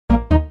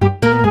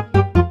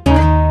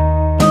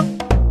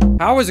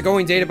How is it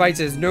going, Data Bytes?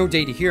 It is No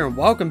Data here, and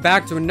welcome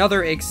back to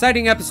another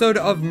exciting episode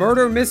of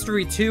Murder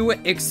Mystery 2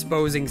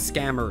 Exposing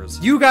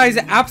Scammers. You guys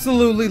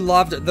absolutely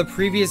loved the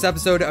previous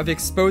episode of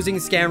Exposing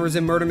Scammers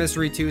in Murder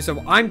Mystery 2,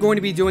 so I'm going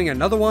to be doing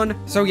another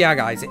one. So yeah,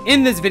 guys,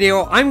 in this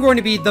video, I'm going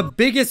to be the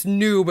biggest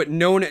noob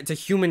known to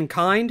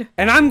humankind,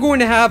 and I'm going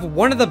to have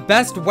one of the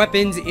best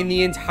weapons in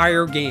the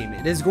entire game.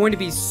 It is going to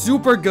be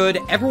super good.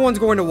 Everyone's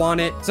going to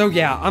want it. So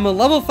yeah, I'm a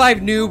level 5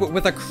 noob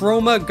with a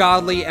Chroma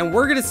Godly, and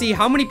we're going to see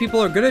how many people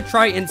are going to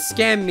try and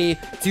scam me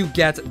to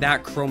get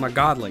that Chroma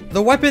Godly.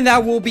 The weapon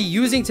that we'll be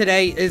using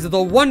today is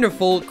the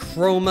wonderful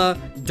Chroma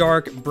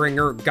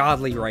Darkbringer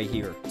Godly right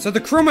here. So the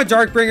Chroma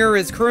Darkbringer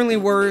is currently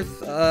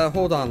worth,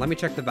 hold on, let me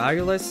check the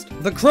value list.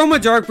 The Chroma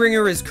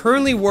Darkbringer is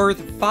currently worth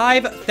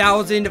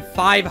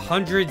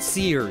 5,500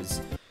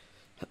 seers.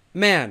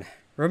 Man,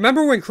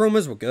 remember when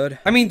chromas were good?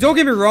 I mean, don't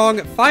get me wrong,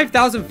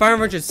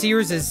 5,500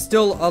 seers is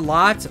still a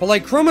lot, but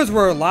like chromas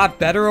were a lot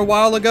better a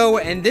while ago,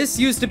 and this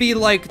used to be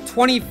like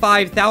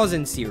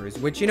 25,000 seers,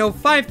 which, you know,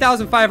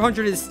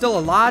 5,500 is still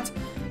a lot,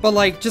 but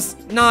like just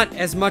not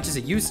as much as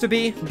it used to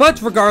be.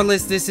 But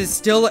regardless, this is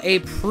still a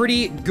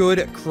pretty good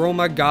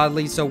Chroma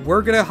Godly, so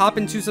we're gonna hop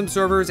into some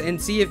servers and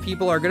see if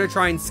people are gonna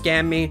try and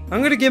scam me.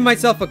 I'm gonna give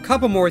myself a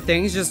couple more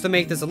things just to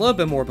make this a little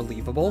bit more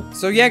believable.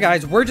 So yeah,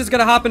 guys, we're just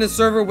gonna hop in a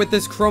server with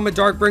this Chroma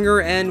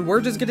Darkbringer, and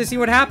we're just gonna see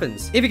what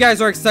happens. If you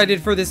guys are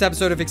excited for this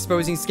episode of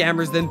Exposing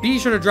Scammers, then be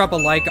sure to drop a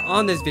like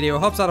on this video.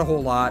 Helps out a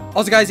whole lot.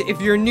 Also, guys, if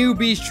you're new,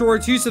 be sure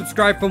to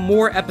subscribe for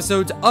more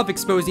episodes of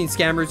Exposing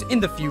Scammers in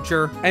the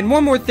future. And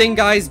one more thing,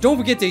 guys, don't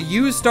forget to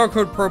use star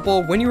code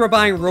purple when you are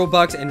buying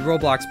Robux and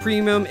Roblox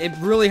Premium. It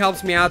really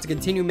helps me out to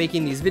continue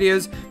making these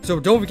videos, so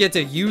don't forget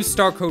to use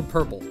star code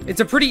purple. It's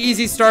a pretty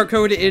easy star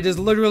code. It is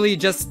literally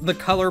just the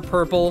color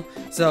purple,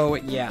 so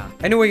yeah.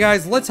 Anyway,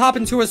 guys, let's hop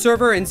into a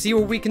server and see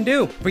what we can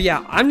do. But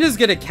yeah, I'm just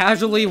gonna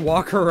casually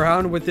walk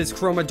around with this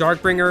Chroma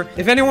Darkbringer.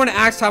 If anyone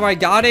asks how I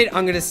got it,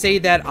 I'm gonna say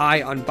that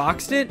I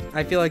unboxed it.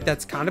 I feel like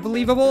that's kind of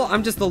believable.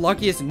 I'm just the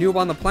luckiest noob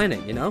on the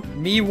planet, you know?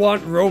 Me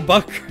want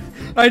Robux.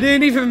 I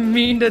didn't even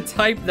mean to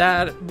type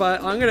that,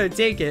 but I'm gonna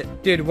take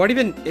it. Dude, what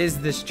even is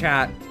this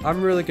chat?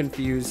 I'm really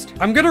confused.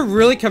 I'm gonna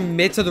really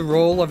commit to the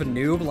role of a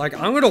noob. Like,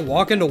 I'm gonna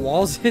walk into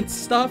walls and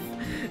stuff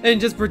and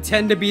just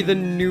pretend to be the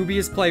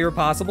noobiest player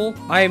possible.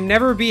 I am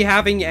never be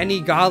having any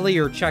godly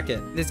or check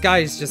it. This guy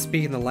is just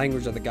speaking the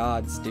language of the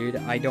gods, dude.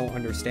 I don't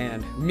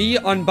understand. Me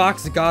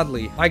unbox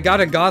godly. I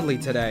got a godly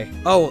today.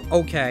 Oh,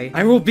 okay.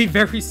 I will be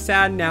very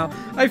sad now.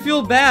 I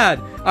feel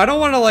bad. I don't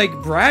want to like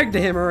brag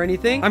to him or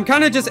anything. I'm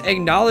kind of just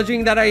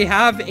acknowledging that I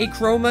have a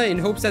Chroma in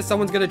hopes that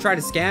someone's gonna try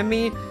to scam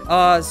me.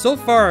 So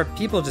far,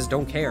 people just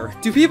don't care.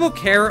 Do people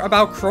care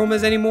about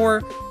Chromas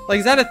anymore? Like,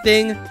 is that a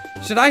thing?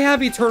 Should I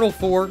have Eternal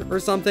 4 or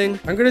something?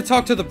 I'm gonna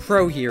talk to the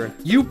pro here.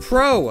 You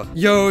pro.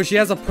 Yo, she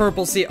has a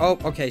purple seer. Oh,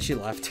 okay, she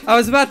left. I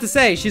was about to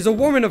say, she's a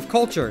woman of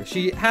culture.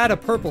 She had a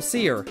purple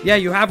seer. Yeah,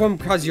 you have one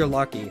because you're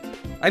lucky.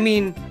 I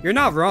mean, you're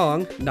not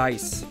wrong.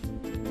 Nice.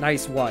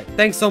 Nice what?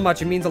 Thanks so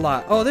much. It means a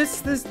lot. Oh,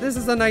 this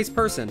is a nice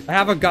person. I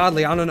have a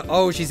godly. I don't know.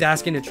 Oh, she's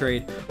asking to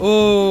trade.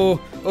 Oh,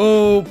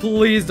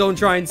 please don't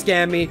try and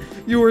scam me.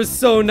 You were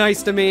so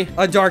nice to me.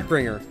 A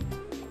Darkbringer.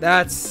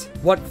 That's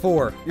what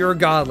for. You're a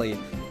godly.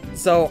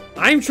 So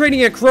I'm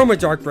trading a Chroma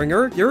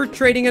Darkbringer. You're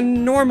trading a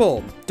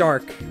normal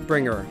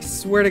Darkbringer. I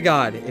swear to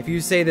God, if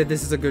you say that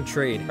this is a good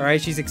trade. All right,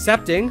 she's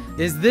accepting.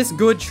 Is this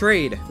good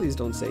trade? Please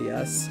don't say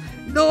yes.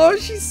 No,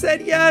 she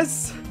said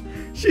yes.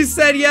 She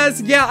said yes.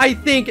 Yeah, I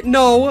think.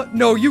 No,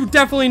 you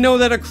definitely know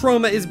that a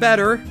Chroma is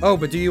better. Oh,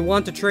 but do you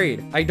want to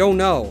trade? I don't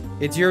know.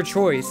 It's your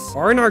choice.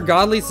 Aren't our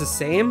godlies the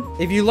same?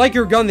 If you like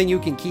your gun, then you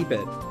can keep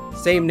it.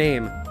 Same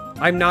name.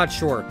 I'm not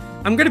sure.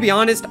 I'm gonna be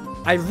honest,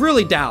 I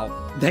really doubt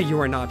that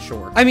you are not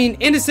sure. I mean,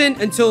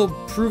 innocent until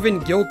proven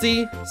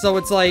guilty. So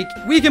it's like,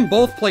 we can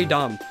both play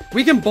dumb.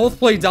 We can both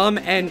play dumb,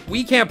 and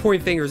we can't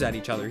point fingers at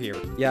each other here.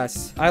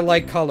 Yes, I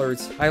like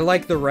colors. I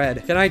like the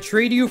red. Can I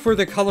trade you for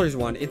the colors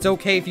one? It's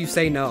okay if you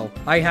say no.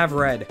 I have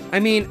red. I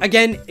mean,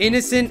 again,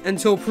 innocent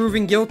until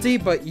proven guilty,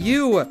 but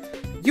you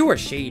are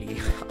shady.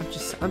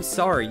 I'm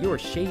sorry, you are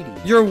shady.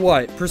 You're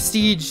what,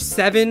 Prestige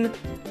 7?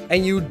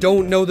 And you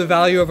don't know the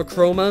value of a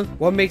Chroma?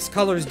 What makes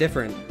colors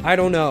different? I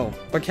don't know.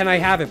 But can I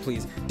have it,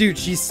 please? Dude,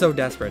 she's so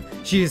desperate.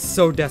 She is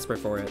so desperate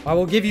for it. I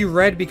will give you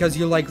red because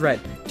you like red.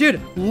 Dude,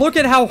 look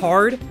at how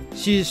hard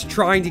she is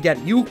trying to get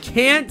it. You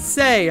can't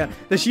say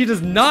that she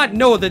does not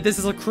know that this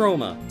is a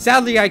Chroma.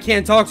 Sadly, I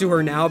can't talk to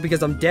her now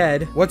because I'm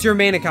dead. What's your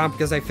main account?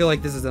 Because I feel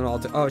like this is an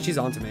alt. Oh, she's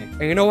onto me.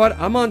 And you know what?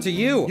 I'm onto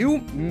you. You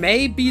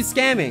may be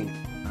scamming.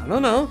 I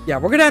don't know. Yeah,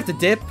 we're gonna have to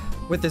dip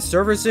with this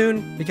server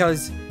soon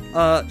because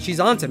she's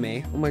onto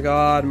me. Oh my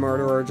God,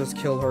 murderer, just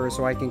kill her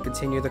so I can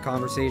continue the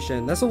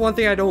conversation. That's the one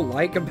thing I don't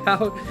like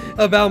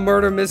about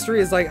murder mystery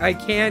is like, I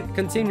can't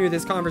continue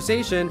this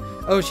conversation.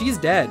 Oh, she's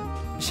dead.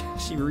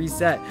 She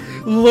reset.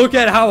 Look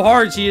at how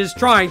hard she is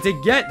trying to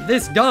get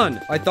this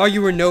gun. I thought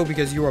you were no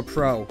because you were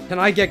pro. Can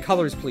I get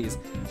colors, please?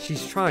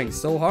 She's trying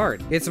so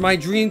hard. It's my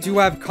dream to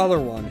have color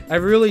one. I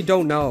really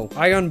don't know.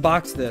 I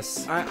unboxed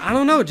this. I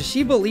don't know. Does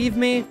she believe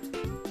me?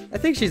 I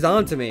think she's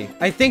on to me.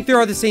 I think they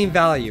are the same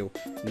value.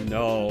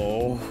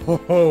 No.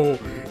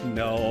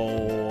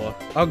 No.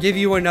 I'll give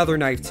you another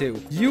knife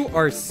too. You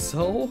are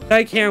so...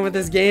 I can't with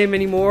this game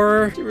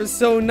anymore. You were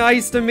so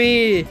nice to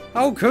me.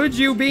 How could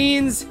you,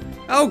 Beans?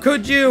 How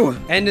could you?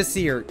 And to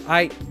see her,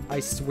 I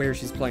swear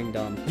she's playing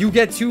dumb. You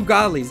get 2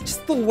 godlies.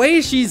 Just the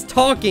way she's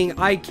talking,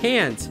 I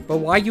can't. But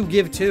why you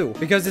give 2?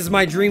 Because it's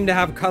my dream to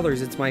have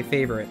colors. It's my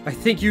favorite. I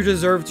think you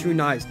deserve 2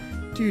 knives.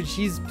 Dude,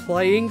 she's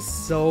playing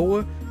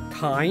so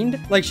kind.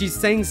 Like, she's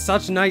saying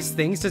such nice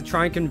things to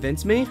try and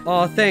convince me.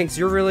 Aw, thanks.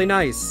 You're really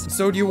nice.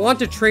 So do you want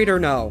to trade or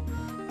no?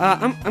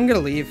 I'm gonna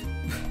leave.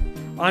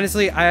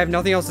 Honestly, I have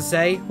nothing else to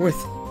say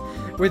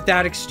with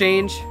that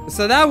exchange.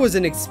 So that was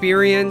an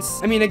experience.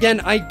 I mean, again,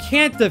 I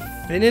can't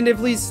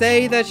definitively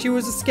say that she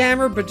was a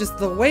scammer, but just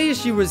the way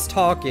she was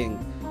talking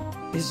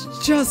is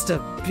just a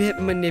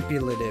bit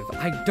manipulative.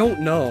 I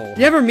don't know.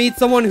 You ever meet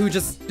someone who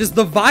just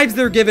the vibes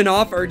they're giving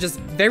off are just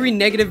very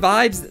negative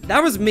vibes?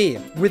 That was me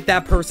with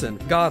that person.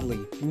 Godly.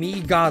 Me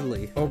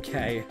godly.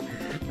 Okay.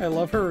 I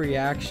love her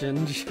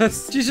reaction.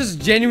 She's just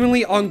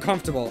genuinely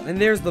uncomfortable. And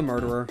there's the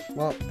murderer.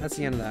 Well, that's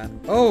the end of that.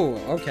 Oh,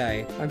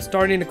 okay. I'm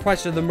starting to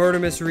question the Murder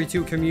Mystery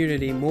 2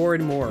 community more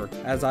and more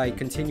as I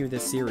continue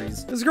this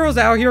series. This girl's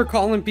out here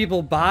calling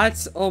people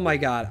bots. Oh my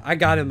god. I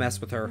gotta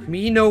mess with her.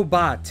 Me no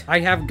bot.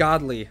 I have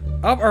godly.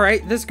 Oh,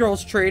 alright. This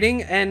girl's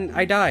trading and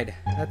I died.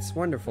 That's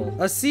wonderful.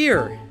 A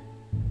seer.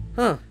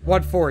 Huh.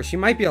 What for? She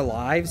might be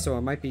alive, so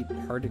it might be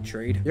hard to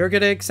trade. You're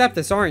gonna accept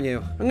this, aren't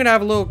you? I'm gonna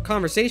have a little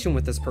conversation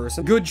with this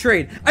person. Good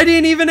trade. I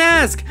didn't even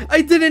ask!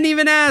 I didn't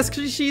even ask!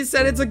 She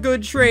said it's a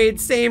good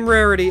trade. Same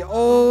rarity.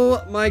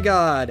 Oh my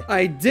god.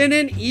 I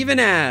didn't even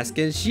ask.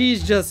 And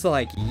she's just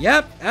like,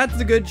 yep,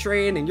 that's a good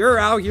trade. And you're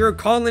out here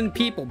calling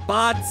people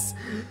bots.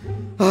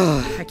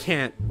 I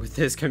can't with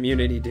this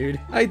community, dude.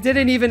 I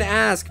didn't even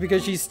ask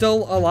because she's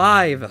still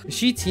alive. Is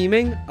she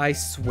teaming? I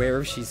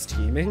swear she's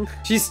teaming.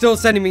 She's still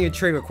sending me a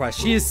trade request.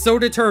 She is so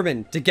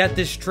determined to get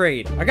this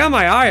trade. I got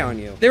my eye on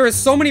you. There are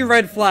so many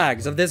red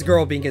flags of this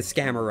girl being a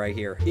scammer right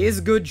here. Is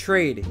good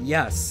trade?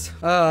 Yes.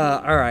 All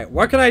right.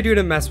 What can I do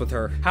to mess with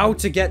her? How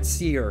to get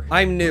seer?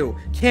 I'm new.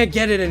 Can't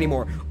get it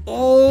anymore.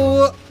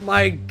 Oh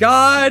my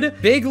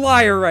god. Big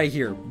liar right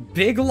here.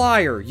 Big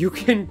liar. You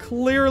can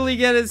clearly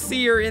get a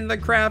seer in the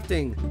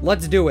crafting.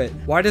 Let's do it.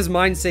 Why does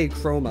mine say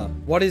chroma?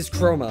 What is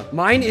chroma?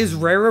 Mine is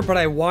rarer, but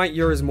I want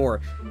yours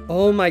more.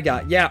 Oh my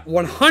god. Yeah,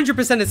 100%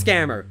 a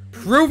scammer.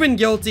 Proven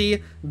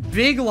guilty.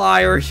 Big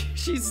liar.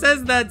 She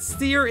says that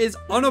seer is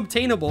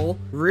unobtainable.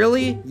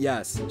 Really?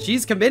 Yes.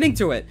 She's committing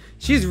to it.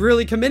 She's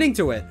really committing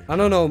to it. I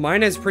don't know.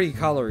 Mine has pretty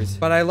colors,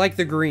 but I like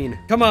the green.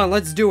 Come on,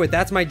 let's do it.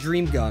 That's my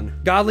dream gun.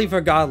 Godly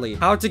for godly.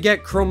 How to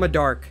get chroma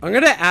dark. I'm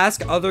gonna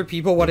ask other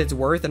people what it's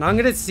worth, and I'm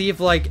gonna see if,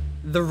 like,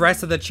 the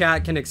rest of the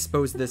chat can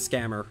expose this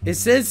scammer. It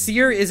says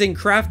seer is in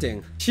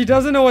crafting. She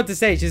doesn't know what to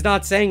say. She's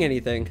not saying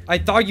anything. I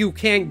thought you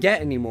can't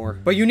get anymore.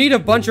 But you need a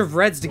bunch of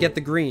reds to get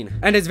the green.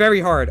 And it's very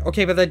hard.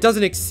 Okay, but that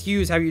doesn't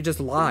excuse how you just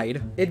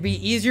lied. It'd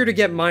be easier to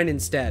get mine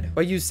instead.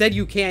 But you said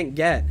you can't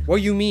get. What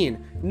do you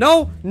mean?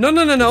 No.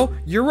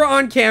 You were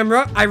on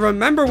camera. I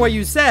remember what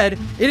you said.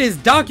 It is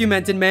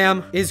documented,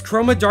 ma'am. Is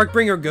chroma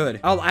darkbringer good?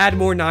 I'll add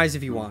more knives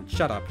if you want.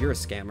 Shut up. You're a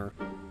scammer.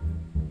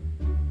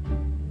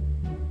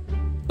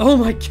 Oh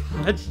my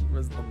god, she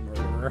was the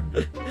murderer.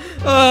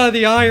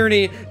 The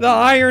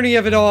irony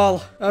of it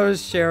all. I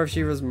was sheriff,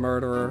 she was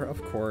murderer,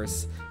 of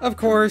course. Of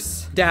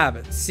course.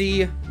 Dab,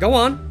 see, go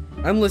on,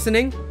 I'm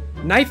listening.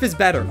 Knife is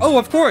better. Oh,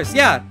 of course,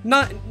 yeah,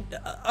 not...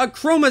 A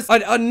chroma,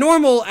 a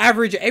normal,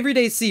 average,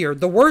 everyday seer.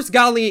 The worst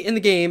godly in the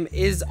game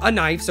is a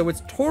knife, so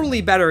it's totally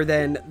better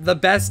than the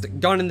best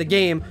gun in the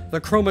game, the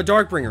chroma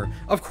darkbringer.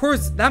 Of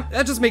course, that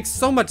just makes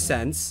so much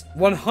sense.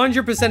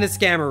 100% a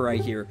scammer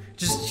right here.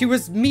 Just, she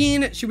was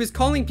mean, she was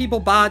calling people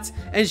bots,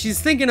 and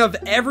she's thinking of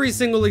every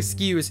single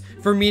excuse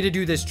for me to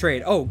do this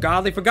trade. Oh,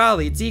 godly for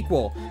godly, it's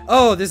equal.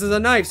 Oh, this is a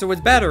knife, so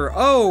it's better.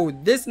 Oh,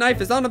 this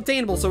knife is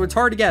unobtainable, so it's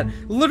hard to get.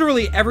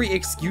 Literally every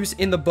excuse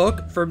in the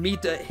book for me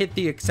to hit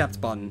the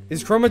accept button.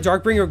 Is chroma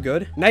darkbringer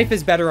good? Knife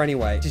is better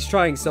anyway. She's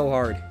trying so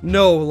hard.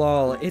 No,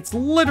 lol. It's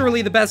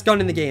literally the best gun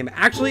in the game.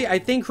 Actually, I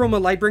think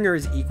chroma lightbringer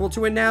is equal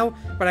to it now,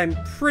 but I'm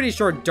pretty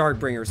sure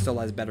darkbringer still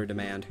has better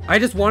demand. I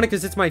just want it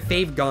because it's my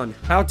fave gun.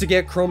 How to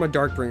get chroma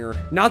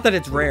darkbringer. Not that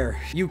it's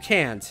rare. You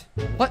can't.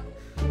 What?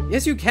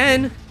 Yes, you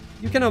can.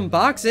 You can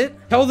unbox it.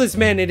 Tell this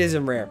man it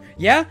isn't rare.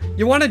 Yeah?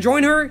 You want to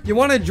join her? You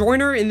want to join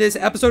her in this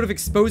episode of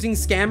exposing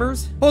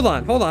scammers? Hold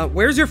on.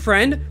 Where's your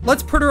friend?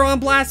 Let's put her on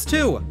blast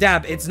too.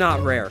 Dab, it's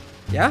not rare.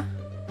 Yeah?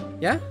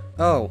 Yeah?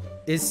 Oh,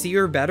 is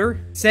seer better?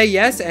 Say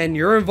yes, and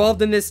you're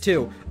involved in this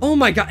too. Oh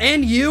my god,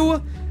 and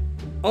you?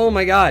 Oh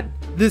my god.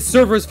 This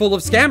server is full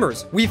of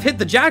scammers. We've hit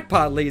the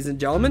jackpot, ladies and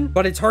gentlemen,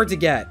 but it's hard to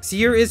get.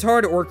 Seer is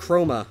hard or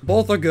chroma.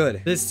 Both are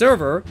good. This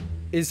server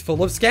is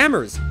full of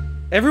scammers.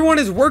 Everyone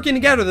is working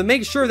together to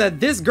make sure that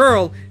this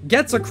girl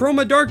gets a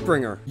chroma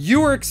darkbringer.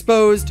 You are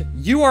exposed.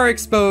 You are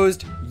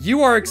exposed.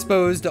 You are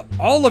exposed.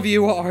 All of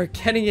you are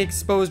getting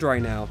exposed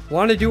right now.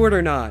 Want to do it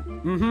or not?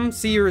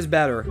 Seer is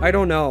better. I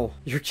don't know.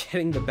 You're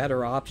getting the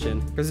better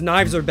option. Because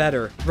knives are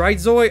better. Right,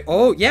 Zoe?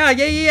 Oh,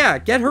 yeah.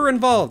 Get her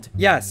involved.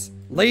 Yes.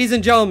 Ladies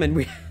and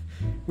gentlemen,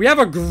 we have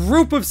a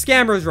group of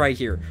scammers right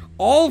here.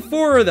 All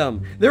 4 of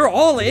them. They're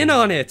all in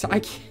on it.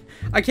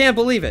 I can't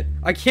believe it.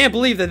 I can't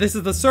believe that this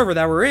is the server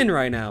that we're in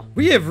right now.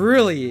 We have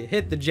really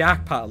hit the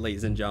jackpot,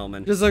 ladies and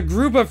gentlemen. Just a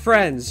group of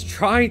friends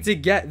trying to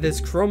get this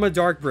Chroma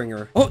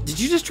Darkbringer. Oh, did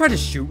you just try to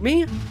shoot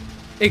me?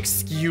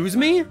 Excuse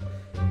me?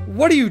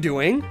 What are you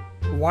doing?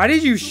 Why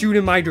did you shoot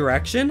in my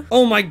direction?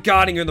 Oh my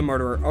god, and you're the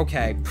murderer.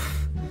 Okay.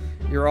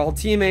 You're all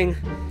teaming.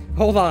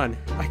 Hold on.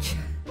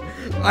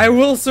 I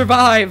will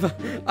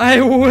survive.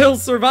 I will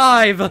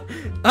survive.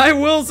 I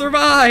will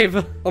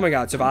survive. Oh my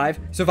god, survive.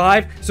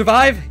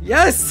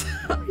 Yes,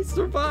 I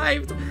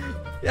survived.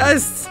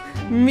 Yes,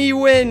 me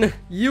win.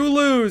 You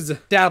lose.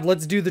 Dab,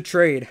 let's do the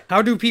trade.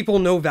 How do people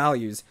know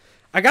values?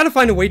 I gotta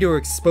find a way to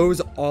expose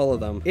all of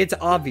them. It's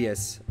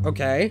obvious,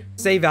 okay?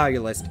 Say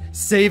value list.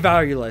 Say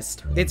value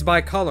list. It's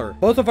by color.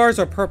 Both of ours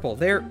are purple.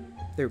 They're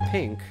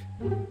pink.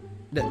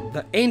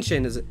 The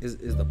ancient is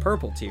the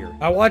purple tier.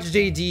 I watched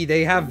JD,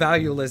 they have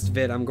value list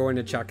vid. I'm going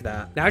to check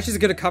that. Now she's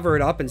gonna cover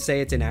it up and say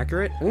it's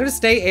inaccurate. I'm gonna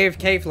stay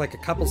AFK for like a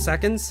couple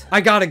seconds.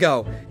 I gotta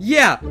go.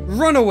 Yeah,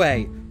 run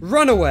away.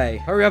 Run away.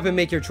 Hurry up and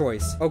make your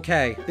choice.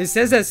 Okay. It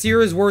says that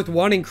Seer is worth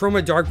 1 and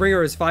Chroma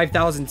Darkbringer is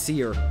 5,000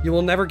 Seer. You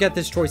will never get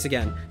this choice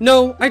again.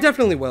 No, I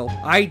definitely will.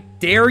 I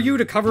dare you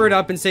to cover it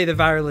up and say the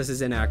value list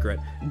is inaccurate.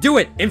 Do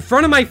it in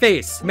front of my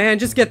face. Man,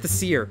 just get the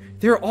Seer.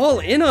 They're all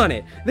in on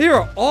it. They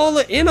are all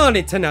in on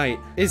it tonight.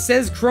 It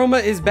says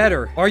Chroma is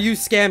better. Are you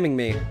scamming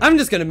me? I'm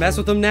just gonna mess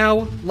with them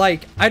now.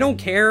 Like, I don't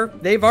care.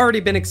 They've already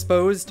been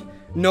exposed.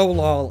 No,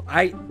 lol.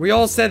 We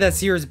all said that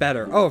Seer is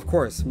better. Oh, of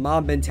course.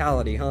 Mob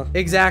mentality, huh?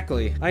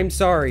 Exactly. I'm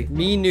sorry.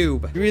 Me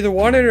noob. You either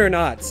want it or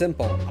not.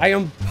 Simple. I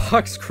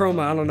unboxed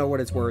Chroma. I don't know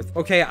what it's worth.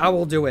 Okay, I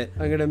will do it.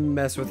 I'm gonna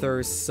mess with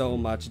her so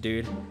much,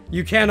 dude.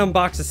 You can't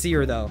unbox a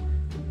Seer, though.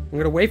 I'm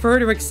gonna wait for her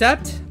to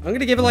accept. I'm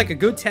gonna give it like a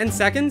good 10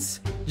 seconds.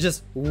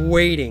 Just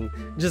waiting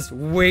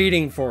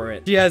for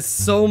it. She has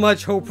so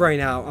much hope right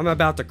now. I'm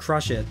about to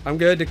crush it. I'm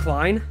gonna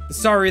decline.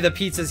 Sorry, the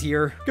pizza's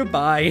here.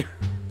 Goodbye.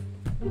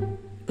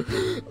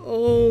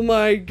 Oh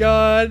my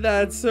god,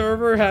 that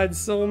server had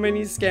so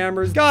many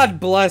scammers. God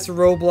bless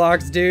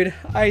Roblox, dude.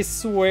 I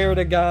swear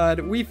to God,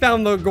 we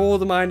found the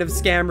gold mine of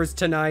scammers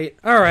tonight.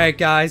 Alright,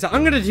 guys,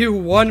 I'm gonna do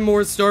one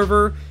more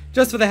server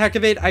just for the heck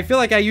of it. I feel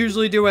like I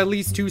usually do at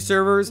least 2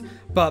 servers,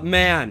 but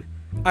man,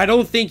 I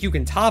don't think you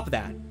can top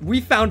that.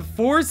 We found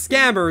 4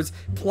 scammers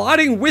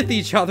plotting with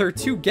each other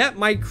to get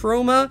my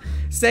Chroma,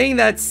 saying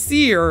that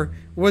Seer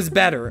was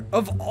better.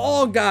 Of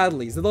all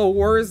godlies, the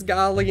worst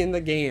godly in the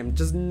game.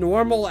 Just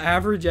normal,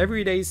 average,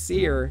 everyday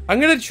Seer.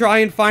 I'm gonna try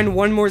and find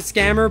one more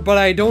scammer, but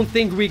I don't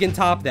think we can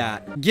top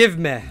that. Give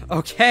me.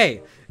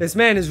 Okay. This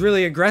man is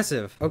really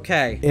aggressive.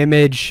 Okay.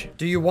 Image.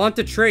 Do you want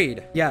to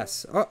trade?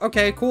 Yes.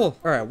 Okay, cool.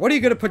 All right, what are you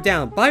gonna put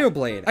down?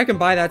 Bioblade. I can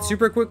buy that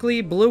super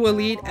quickly. Blue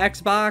Elite,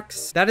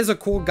 Xbox. That is a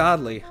cool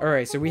godly. All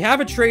right, so we have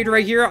a trade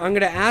right here. I'm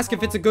gonna ask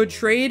if it's a good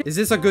trade. Is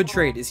this a good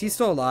trade? Is he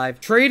still alive?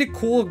 Trade a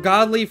cool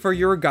godly for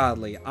your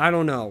godly. I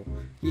don't know.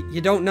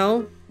 You don't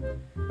know?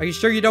 Are you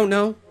sure you don't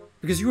know?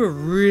 Because you were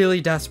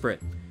really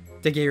desperate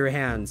to get your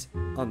hands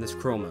on this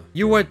Chroma.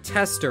 You a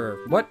tester.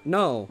 What?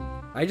 No.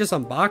 I just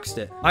unboxed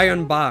it. I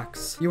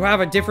unbox. You have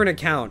a different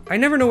account. I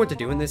never know what to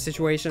do in this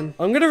situation.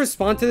 I'm gonna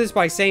respond to this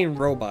by saying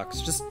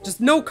Robux. Just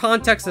no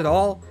context at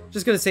all.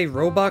 Just gonna say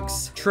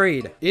Robux.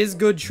 Trade. Is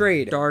good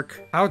trade.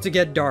 Dark. How to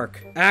get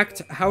dark.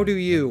 Act. How do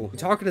you? You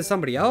talking to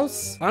somebody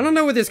else? I don't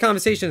know where this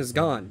conversation has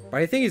gone, but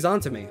I think he's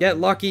onto me. Get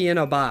lucky in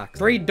a box.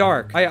 Trade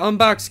dark. I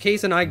unboxed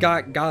case and I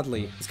got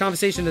godly. This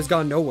conversation has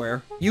gone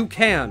nowhere. You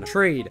can.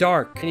 Trade.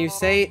 Dark. Can you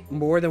say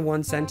more than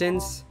 1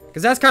 sentence?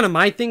 Because that's kind of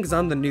my thing, because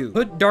I'm the noob.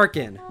 Put dark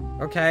in.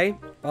 Okay,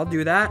 I'll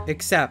do that.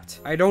 Except,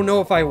 I don't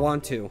know if I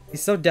want to.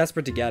 He's so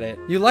desperate to get it.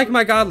 You like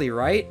my godly,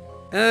 right?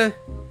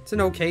 It's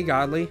an okay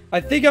godly. I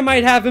think I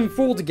might have him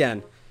fooled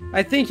again.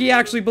 I think he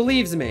actually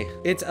believes me.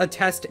 It's a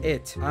test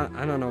it.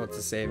 I don't know what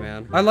to say,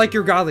 man. I like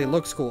your godly.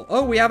 Looks cool.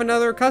 Oh, we have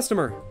another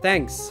customer.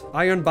 Thanks.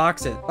 I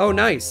unbox it. Oh,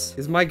 nice.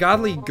 Is my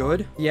godly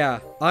good? Yeah.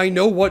 I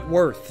know what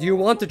worth. You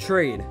want to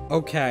trade.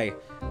 Okay.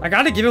 I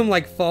gotta give him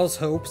like false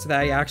hopes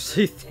that he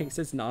actually thinks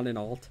it's not an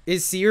alt.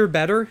 Is Seer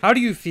better? How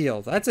do you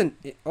feel? That's an...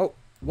 Oh,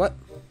 what?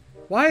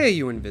 Why are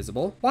you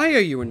invisible? Why are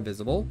you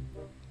invisible?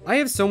 I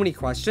have so many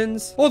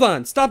questions. Hold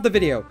on, stop the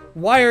video.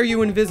 Why are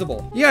you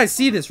invisible? You guys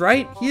see this,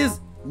 right? He is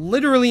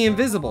literally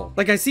invisible.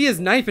 Like, I see his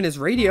knife and his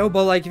radio,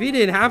 but like if he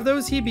didn't have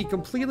those, he'd be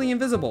completely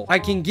invisible. I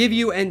can give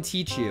you and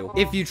teach you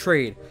if you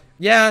trade.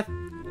 Yeah.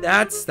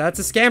 That's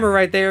a scammer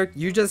right there.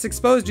 You just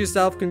exposed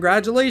yourself.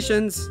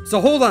 Congratulations. So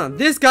hold on.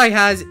 This guy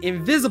has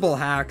invisible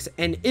hacks,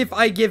 and if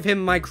I give him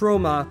my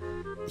Chroma,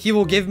 he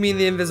will give me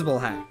the invisible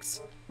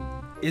hacks.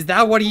 Is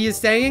that what he is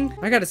saying?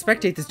 I gotta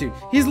spectate this dude.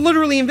 He's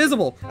literally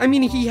invisible. I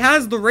mean, he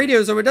has the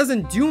radio, so it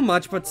doesn't do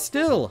much, but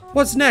still.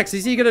 What's next?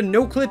 Is he gonna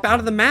no-clip out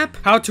of the map?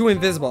 How to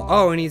invisible.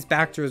 Oh, and he's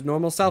back to his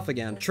normal self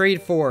again.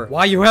 Trade 4.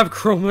 Why you have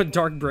Chroma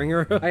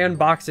Darkbringer? I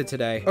unboxed it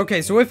today.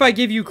 Okay, so if I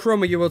give you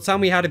Chroma, you will tell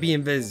me how to be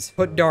invis.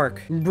 Put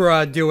dark.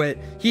 Bruh, do it.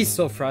 He's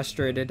so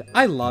frustrated.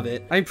 I love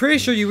it. I'm pretty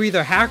sure you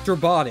either hacked or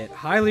bought it.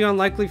 Highly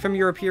unlikely from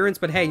your appearance,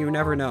 but hey, you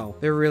never know.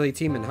 They're really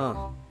teaming,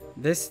 huh?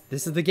 This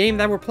is the game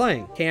that we're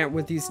playing. Can't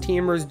with these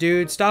teamers,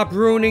 dude. Stop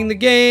ruining the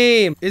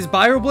game. Is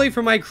Bioblade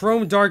for my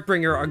Chrome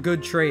Darkbringer a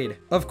good trade?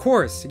 Of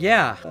course,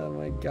 yeah. Oh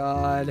my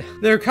god.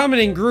 They're coming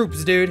in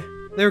groups, dude.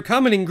 They're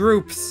coming in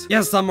groups.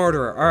 Yes, I'm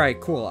murderer. All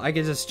right, cool. I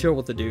can just chill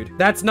with the dude.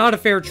 That's not a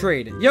fair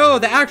trade. Yo,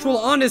 the actual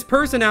honest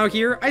person out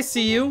here. I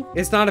see you.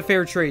 It's not a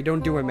fair trade.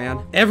 Don't do it,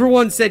 man.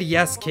 Everyone said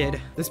yes, kid.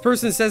 This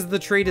person says the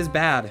trade is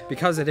bad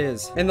because it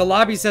is. And the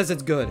lobby says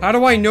it's good. How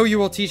do I know you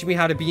will teach me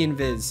how to be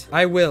invis?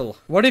 I will.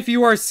 What if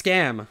you are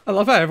scam? I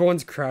love how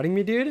everyone's crowding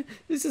me, dude.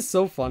 This is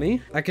so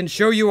funny. I can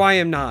show you I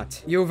am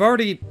not. You have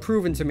already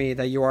proven to me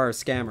that you are a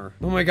scammer.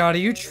 Oh my god, are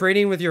you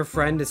trading with your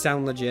friend to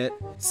sound legit?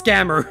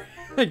 Scammer.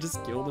 I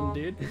just killed him,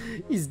 dude.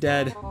 He's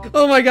dead.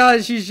 Oh my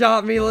god, she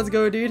shot me. Let's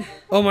go, dude.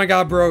 Oh my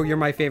god, bro, you're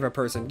my favorite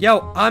person.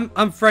 Yo, I'm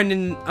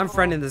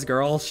friending this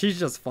girl. She's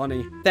just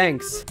funny.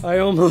 Thanks. I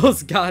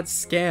almost got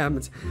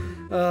scammed.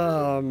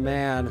 Oh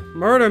man.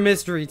 Murder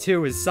Mystery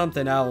 2 is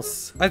something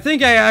else. I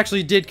think I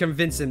actually did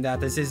convince him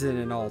that this isn't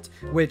an alt,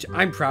 which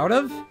I'm proud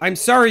of. I'm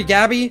sorry,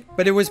 Gabby,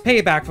 but it was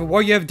payback for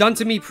what you have done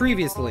to me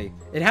previously.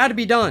 It had to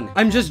be done.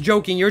 I'm just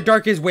joking. Your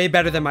dark is way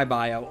better than my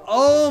bio.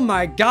 Oh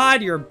my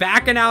god, you're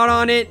backing out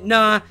on it?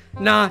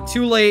 Nah,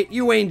 too late.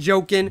 You ain't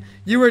joking.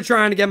 You were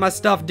trying to get my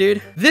stuff,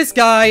 dude. This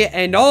guy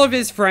and all of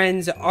his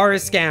friends are a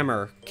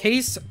scammer.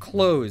 Case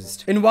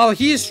closed. And while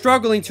he is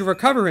struggling to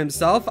recover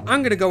himself,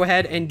 I'm gonna go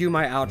ahead and do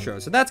my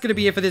outro. So that's gonna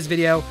be it for this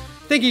video.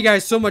 Thank you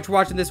guys so much for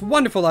watching this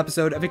wonderful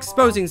episode of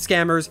exposing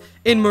scammers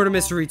in Murder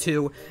Mystery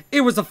 2.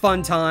 It was a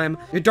fun time.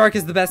 Your dark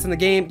is the best in the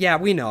game. Yeah,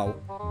 we know.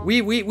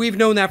 We've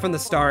known that from the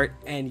start,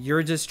 and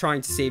you're just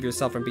trying to save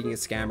yourself from being a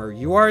scammer.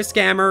 You are a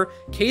scammer.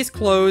 Case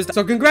closed.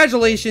 So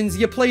congratulations,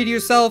 you played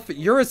yourself.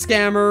 You're a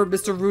scammer,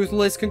 Mr.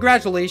 Ruthless.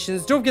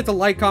 Congratulations. Don't forget to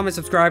like, comment,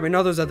 subscribe, and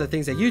all those other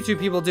things that YouTube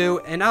people do,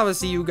 and I will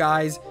see you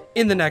guys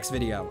in the next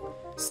video.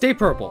 Stay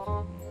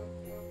purple.